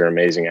leagues are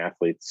amazing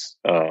athletes.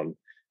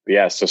 But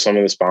yeah, so some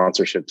of the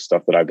sponsorship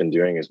stuff that I've been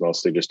doing is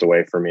mostly just a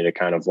way for me to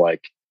kind of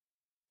like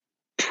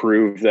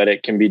prove that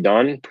it can be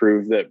done,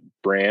 prove that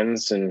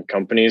brands and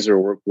companies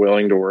are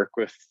willing to work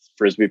with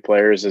Frisbee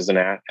players as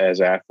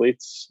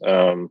athletes,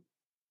 you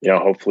know,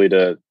 hopefully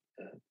to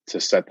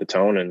set the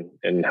tone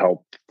and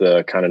help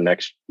the kind of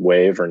next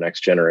wave or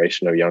next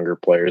generation of younger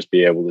players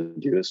be able to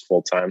do this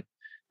full time.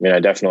 I mean,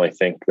 I definitely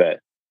think that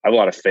I have a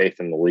lot of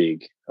faith in the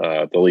league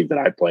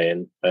that I play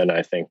in. And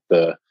I think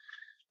the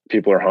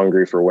people are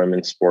hungry for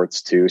women's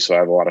sports too. So I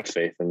have a lot of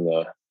faith in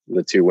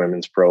the two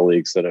women's pro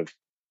leagues that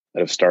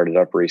have started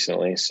up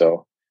recently.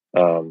 So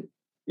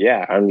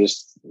yeah, I'm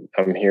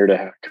here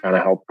to kind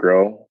of help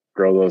grow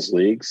those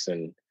leagues.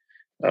 And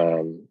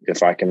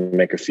if I can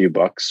make a few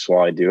bucks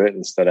while I do it,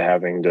 instead of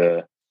having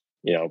to,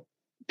 you know,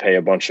 pay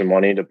a bunch of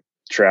money to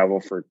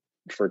travel for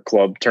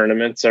club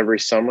tournaments every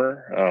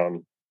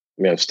summer,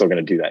 I mean, I'm still going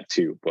to do that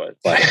too, but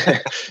like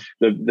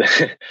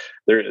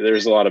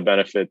there's a lot of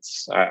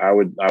benefits. I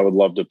would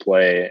love to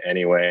play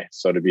anyway.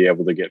 So to be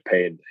able to get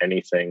paid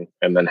anything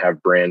and then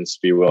have brands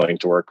be willing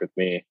to work with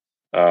me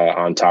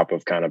on top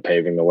of kind of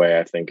paving the way,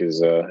 I think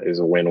is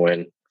a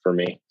win-win for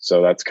me.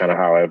 So that's kind of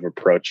how I've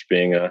approached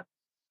being a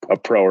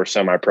pro or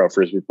semi-pro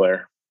Frisbee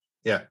player.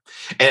 Yeah.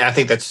 And I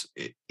think that's,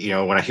 you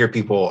know, when I hear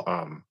people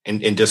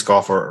in disc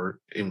golf or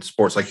in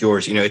sports like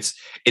yours, you know, it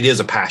is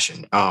a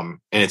passion. And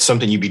it's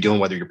something you'd be doing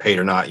whether you're paid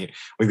or not.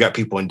 We've got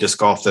people in disc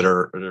golf that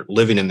are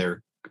living in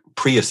their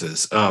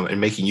Priuses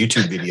and making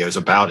YouTube videos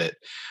about it.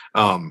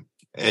 And,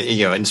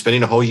 you know, and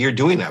spending a whole year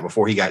doing that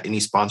before he got any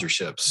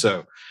sponsorships.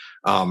 So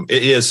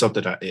it is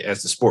something that,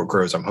 as the sport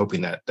grows, I'm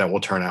hoping that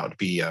will turn out to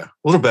be a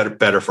little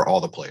better for all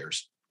the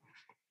players.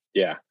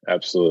 Yeah,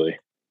 absolutely.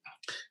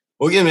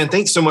 Well, again, man,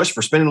 thanks so much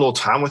for spending a little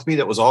time with me.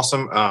 That was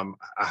awesome.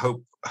 I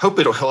hope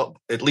it'll help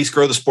at least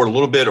grow the sport a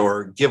little bit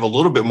or give a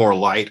little bit more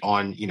light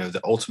on, you know,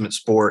 the ultimate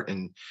sport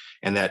and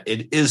that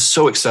it is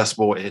so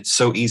accessible and it's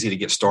so easy to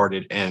get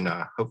started. And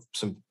hope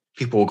some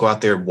people will go out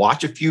there,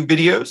 watch a few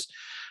videos,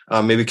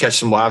 maybe catch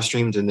some live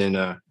streams and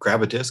then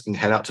grab a disc and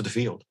head out to the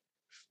field.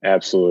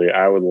 Absolutely.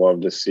 I would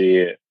love to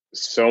see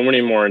so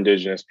many more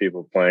Indigenous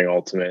people playing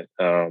Ultimate.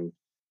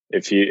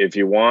 If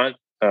you want,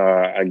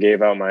 I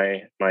gave out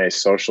my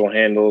social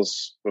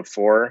handles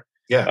before.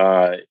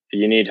 Yeah.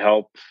 You need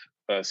help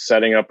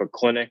setting up a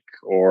clinic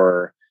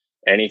or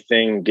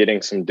anything,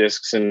 getting some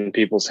discs in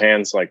people's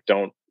hands, like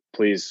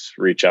please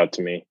reach out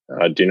to me.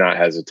 Do not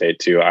hesitate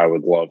to. I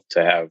would love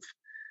to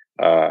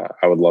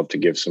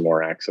give some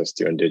more access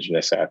to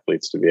Indigenous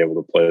athletes to be able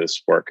to play this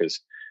sport, because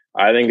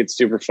I think it's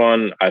super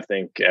fun. I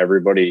think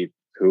everybody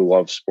who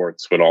loves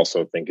sports would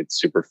also think it's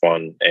super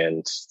fun.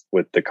 And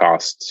with the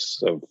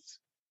costs of,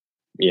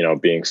 you know,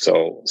 being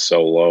so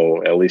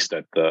low, at least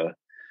at the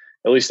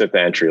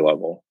entry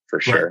level,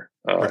 for sure.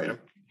 Right.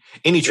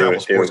 Any travel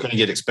sport is going to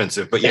get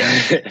expensive, but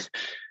yeah.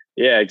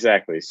 Yeah,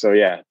 exactly. So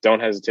yeah, don't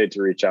hesitate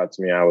to reach out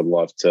to me. I would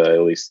love to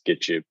at least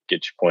get you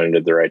pointed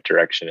in the right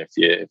direction if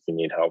you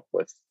need help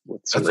with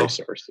some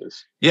resources.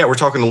 Awesome. Yeah, we're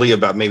talking to Leah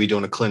about maybe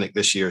doing a clinic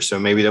this year, so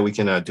maybe that we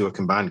can do a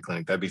combined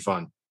clinic. That'd be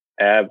fun.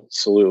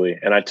 Absolutely.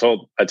 And I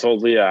told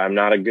Leah I'm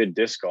not a good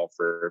disc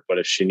golfer, but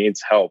if she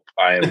needs help,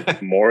 I am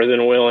more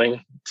than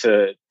willing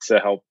to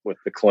help with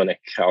the clinic.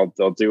 I'll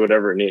do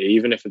whatever it needs,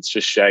 even if it's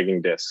just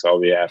shagging discs.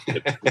 I'll be happy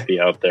to be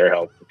out there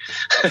helping.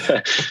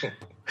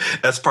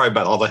 That's probably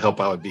about all the help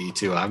I would be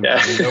too. I'm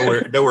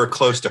nowhere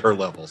close to her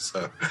level.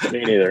 So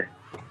me neither.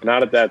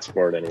 Not at that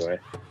sport anyway.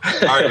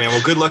 All right, man.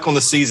 Well, good luck on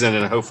the season,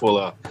 and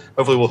hopefully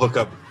we'll hook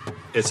up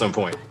at some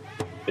point.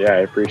 Yeah, I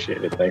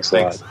appreciate it. Thanks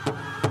a lot.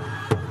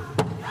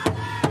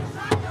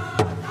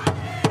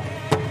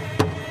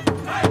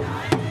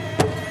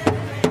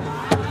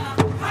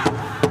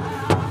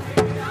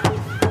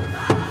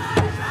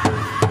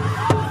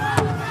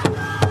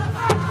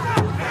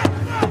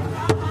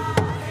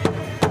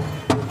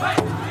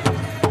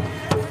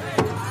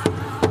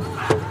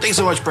 Thanks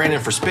so much,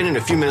 Brandon, for spending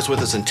a few minutes with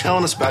us and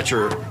telling us about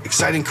your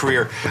exciting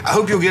career. I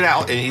hope you'll get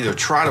out and either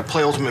try to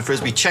play Ultimate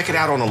Frisbee, check it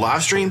out on the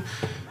live stream,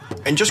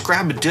 and just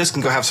grab a disc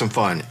and go have some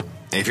fun.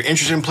 And if you're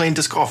interested in playing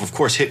disc golf, of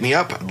course, hit me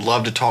up. I'd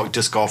love to talk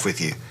disc golf with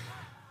you.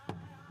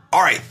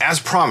 All right, as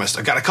promised,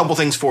 I got a couple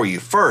things for you.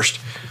 First,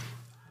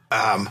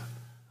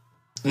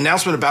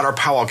 announcement about our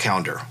powwow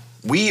calendar.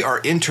 We are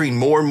entering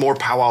more and more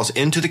powwows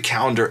into the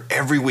calendar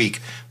every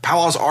week.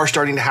 Powwows are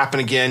starting to happen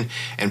again,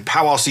 and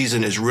powwow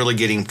season is really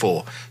getting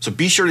full. So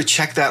be sure to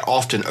check that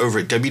often over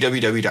at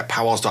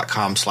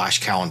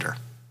www.powwows.com/calendar.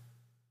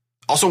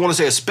 Also want to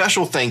say a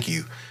special thank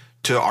you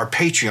to our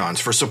Patreons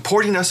for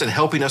supporting us and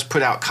helping us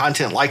put out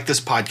content like this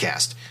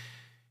podcast.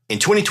 In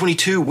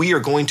 2022, we are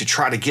going to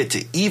try to get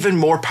to even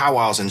more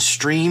powwows and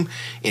stream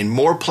in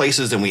more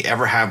places than we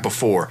ever have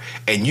before.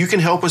 And you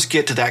can help us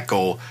get to that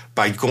goal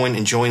by going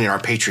and joining our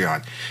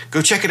Patreon.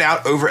 Go check it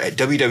out over at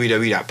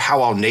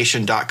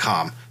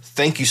www.powwownation.com.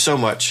 Thank you so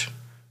much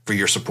for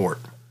your support.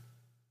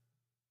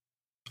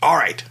 All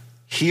right,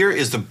 here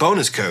is the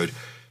bonus code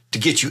to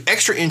get you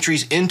extra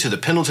entries into the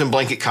Pendleton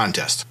Blanket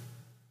Contest.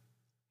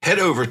 Head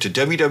over to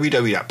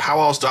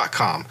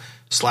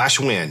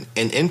www.powwows.com/win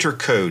and enter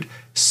code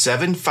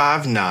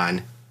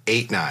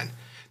 75989.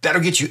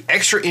 That'll get you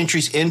extra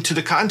entries into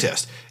the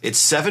contest. It's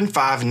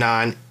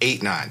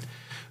 75989.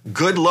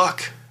 Good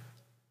luck.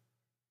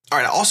 All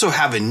right, I also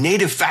have a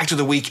native fact of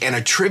the week and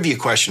a trivia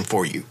question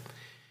for you.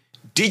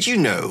 Did you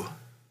know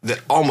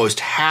that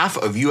almost half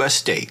of U.S.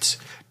 states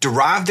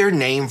derive their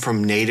name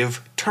from native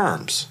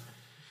terms?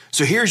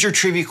 So here's your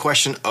trivia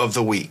question of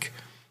the week.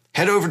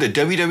 Head over to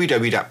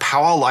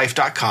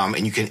www.powwowlife.com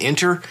and you can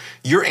enter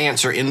your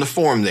answer in the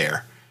form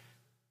there.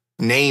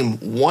 Name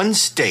one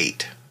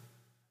state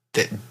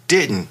that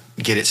didn't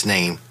get its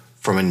name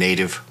from a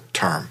native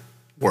term,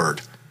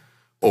 word,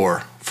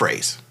 or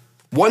phrase.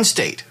 One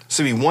state.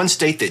 So be one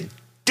state that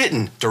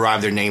didn't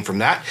derive their name from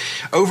that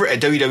over at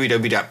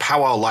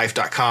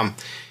www.powwowlife.com.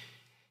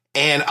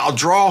 And I'll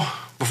draw,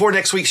 before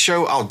next week's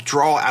show, I'll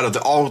draw out of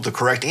all the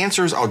correct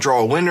answers. I'll draw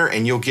a winner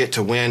and you'll get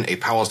to win a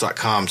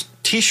powwows.com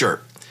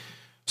t-shirt.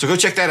 So go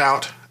check that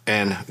out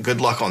and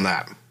good luck on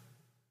that.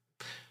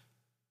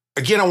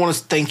 Again, I want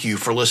to thank you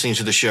for listening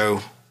to the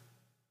show.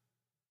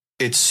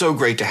 It's so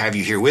great to have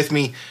you here with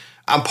me.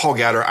 I'm Paul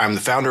Gowder. I'm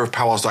the founder of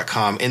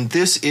powwows.com, and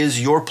this is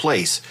your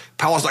place.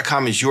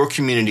 Powwows.com is your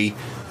community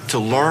to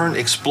learn,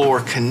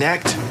 explore,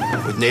 connect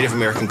with Native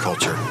American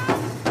culture.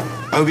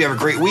 I hope you have a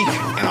great week,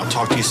 and I'll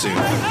talk to you soon.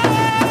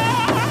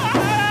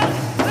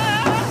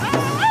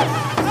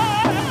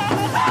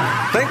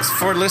 Thanks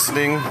for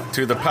listening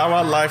to the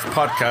Powwow Life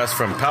podcast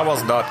from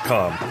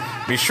powwows.com.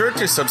 Be sure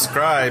to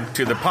subscribe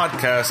to the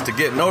podcast to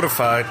get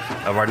notified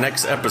of our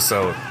next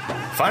episode.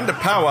 Find a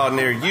powwow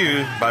near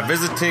you by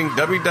visiting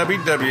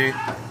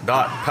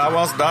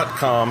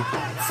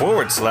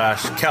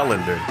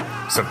www.powwows.com/calendar.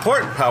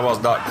 Support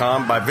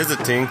powwows.com by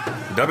visiting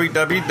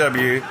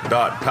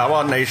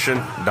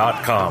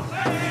www.powwownation.com.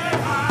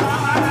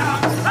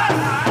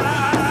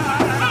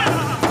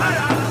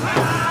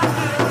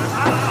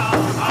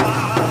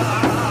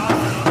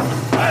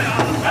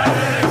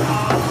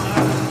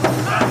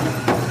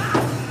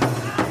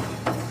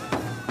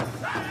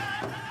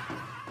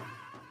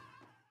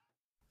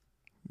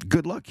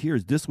 Good luck.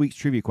 Here's this week's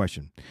trivia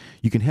question.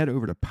 You can head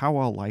over to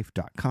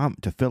powwowlife.com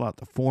to fill out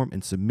the form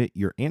and submit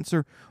your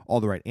answer. All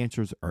the right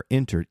answers are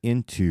entered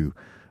into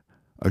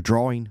a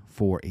drawing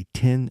for a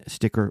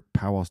 10-sticker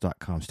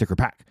powwows.com sticker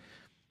pack.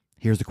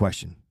 Here's the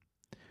question.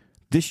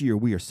 This year,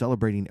 we are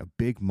celebrating a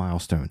big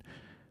milestone.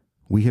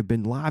 We have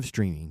been live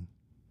streaming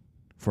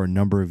for a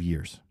number of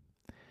years.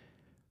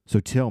 So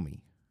tell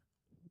me,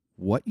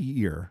 what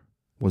year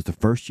was the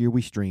first year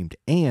we streamed,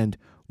 and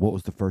what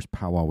was the first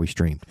powwow we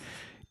streamed?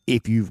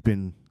 If you've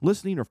been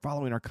listening or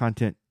following our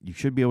content, you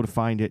should be able to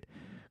find it.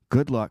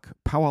 Good luck.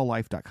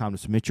 Powwowlife.com to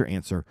submit your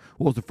answer.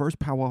 What was the first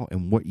powwow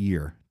and what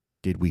year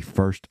did we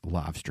first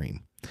live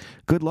stream?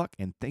 Good luck,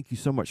 and thank you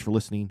so much for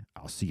listening.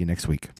 I'll see you next week.